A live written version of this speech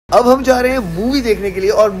अब हम जा रहे हैं मूवी देखने के लिए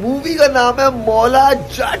और मूवी का नाम है मौला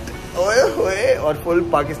जट। ओए होए, और फुल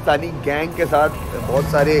पाकिस्तानी गैंग के साथ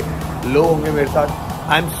बहुत सारे लोग होंगे मेरे साथ।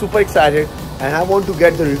 I am super excited and I want to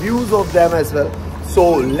get the reviews of them as well, so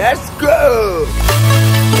let's go.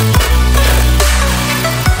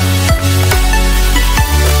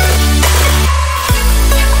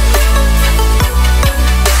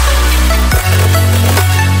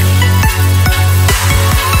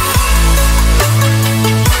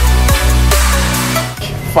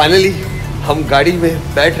 Finally हम गाड़ी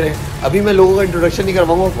में बैठ रहे हैं। अभी मैं लोगों का इंट्रोडक्शन नहीं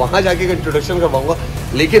करवाऊंगा, वहाँ जाके इंट्रोडक्शन करवाऊंगा,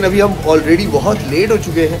 लेकिन अभी हम ऑलरेडी बहुत लेट हो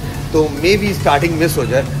चुके हैं तो मे बी स्टार्टिंग मिस हो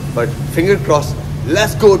जाए, but finger cross.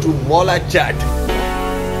 Let's go to Maula Jatt.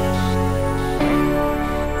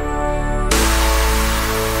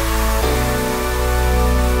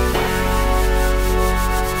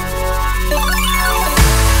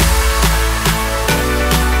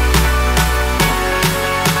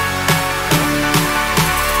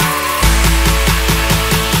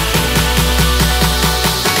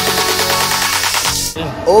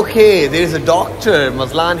 Okay, there is a doctor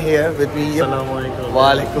Mazlan here with me.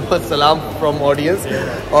 Walaikum assalam from audience.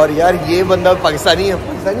 और यार ये बंदा पाकिस्तानी है,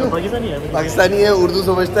 पाकिस्तानी है, उर्दू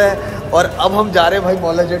समझता है। और अब हम जा रहे हैं भाई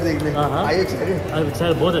मौला जट देखने।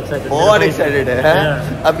 बहुत एक्साइटेड है।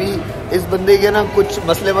 अभी इस बंदे के ना कुछ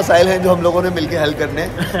मसले मसाइल हैं जो हम लोगों ने मिलके हल करने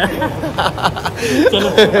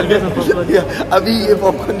अभी ये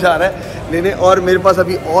पॉपकॉर्न जा रहा है लेने, और मेरे पास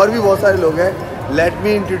अभी और भी बहुत सारे लोग हैं। Let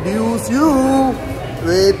me introduce you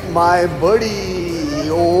with my buddy.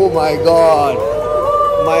 Oh my god,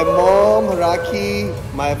 my mom Rakhi,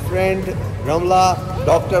 my friend Ramla,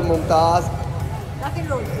 Dr. Mumtaz,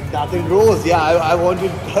 Datin Rose. Yeah, I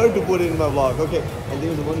wanted her to put in my vlog. Okay, and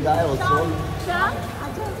there is one guy also.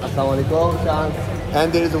 Assalamualaikum, Shan.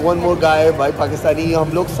 And there is one more guy, भाई पाकिस्तानी।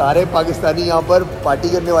 हम लोग सारे पाकिस्तानी यहाँ पर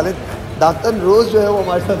party करने वाले। दातन रोज जो है वो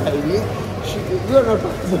हमारे साथ आएगी। You are not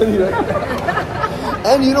Pakistani, right?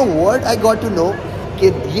 And you know what I got to know? कि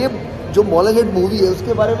ये जो मौला जट मूवी है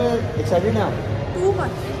उसके बारे में एक्साइटेड हैं आप?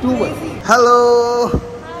 Too much. हेलो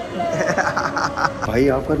भाई,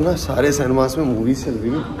 यहाँ पर ना सारे सिनेमास में मूवीज चल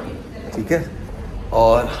रही है, ठीक है,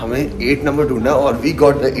 और हमें 8 नंबर ढूंढना और वी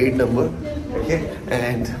गॉट द 8 नंबर, ठीक है।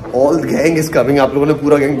 And all gang is coming. आप लोगों ने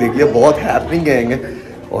पूरा गैंग देख लिया, बहुत हैपनिंग गैंग है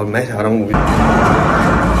और मैं जा रहा हूँ मूवी।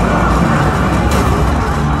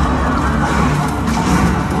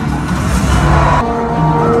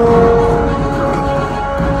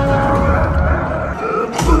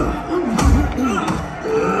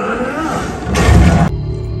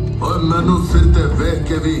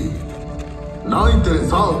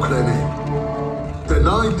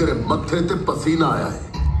 तेरे मत्थे ते पसीना आया है,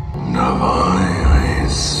 नवाए आए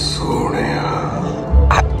सोनिया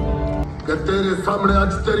कि तेरे सामने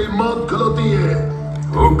आज तेरी मौत खलोती है।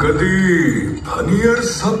 वो कदी फनियर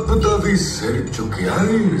सब दा भी सिर चुकिया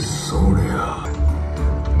है सोनिया,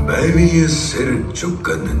 मैं भी ये सिर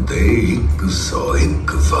चुकन दे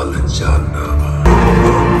 101 फल जाना।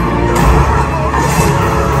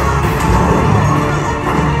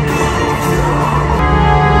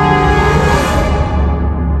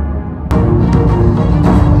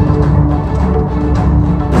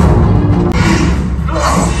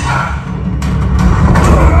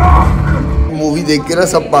 देख के ना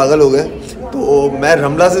सब पागल हो गए, तो मैं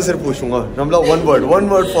रमला से सिर्फ पूछूंगा। रमला, one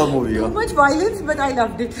word for movie। Too much violence, but I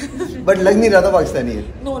loved it. But लग नहीं रहा था पाकिस्तानी है।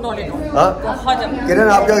 No, not at all. हाँ? बहुत ज़्यादा। किरण,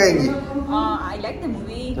 आप क्या कहेंगी? I like the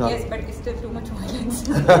movie, yes, but it's still too much violence.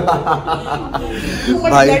 Too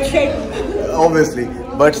much bloodshed. Obviously,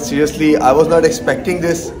 but seriously, I was not expecting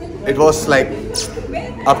this. It was like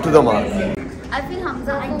up to the mark. I feel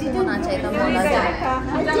Hamza को होना चाहिए था Maula Jatt.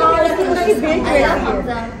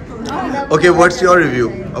 Okay, what's your review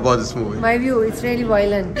about this movie? My view, it's really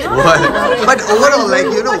violent. But overall,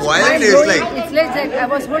 like, you know, violent is like... It's like I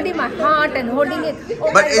was holding my heart and holding it.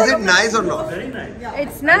 Oh, but is it nice or not?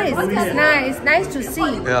 It's nice. It's nice. It's nice to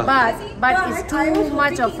see. Yeah. But it's too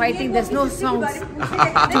much of fighting. There's no songs.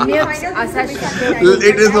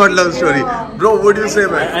 It is not love story. Bro, what do you say,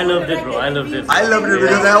 man? I loved it, bro. I loved it. I loved it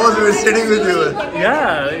because I was sitting with you.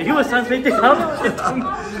 Yeah, he was translating.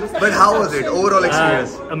 But how was it? Overall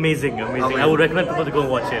experience? Amazing. I would recommend people to go and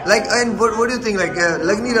watch it. Like, and what do you think? Like,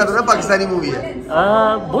 लग नहीं रहा था ना Pakistani movie है?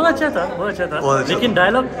 बहुत अच्छा था. लेकिन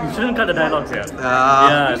dialogue, you shouldn't cut the dialogues here.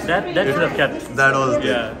 Yeah, that should have kept. That was good.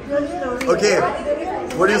 Yeah. Okay,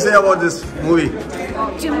 what do you say about this movie?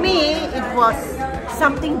 To me, it was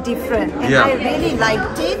something different, and I really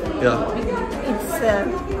liked it. Yeah. It's a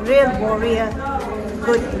real warrior.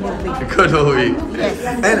 Good movie. Good movie. Yes.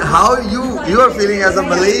 And how you are feeling as a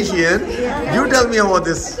Malaysian? You tell me about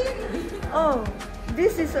this. Oh,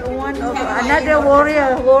 this is one of another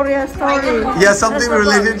warrior story. Yeah, something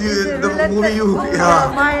related to the movie you.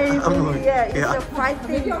 Yeah. My movie, it's a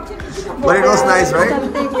fighting. But it was nice, right?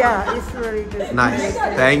 Yeah, it's very good. Nice.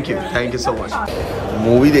 Thank you so much.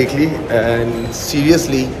 Movie देख ली and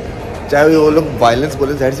seriously, चाहे वो लोग violence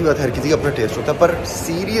बोले, ज़ाहिर सी बात है हर किसी का अपना taste होता है, पर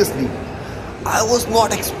seriously, I was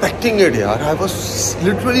not expecting it, यार. I was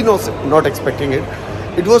literally not expecting it.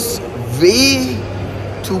 It was way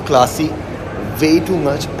too classy, way too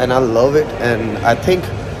much, and I love it. And I think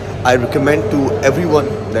I recommend to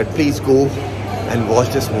everyone that please go and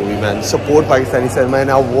watch this movie, man. Support Pakistani cinema,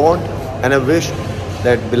 and I want and I wish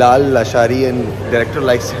that Bilal Ashari and director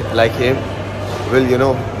like him will, you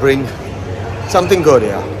know, bring something good.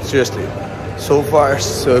 Yeah, seriously. So far,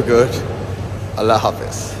 so good. Allah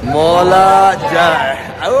Hafiz. Maula Jutt.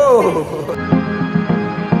 Oh.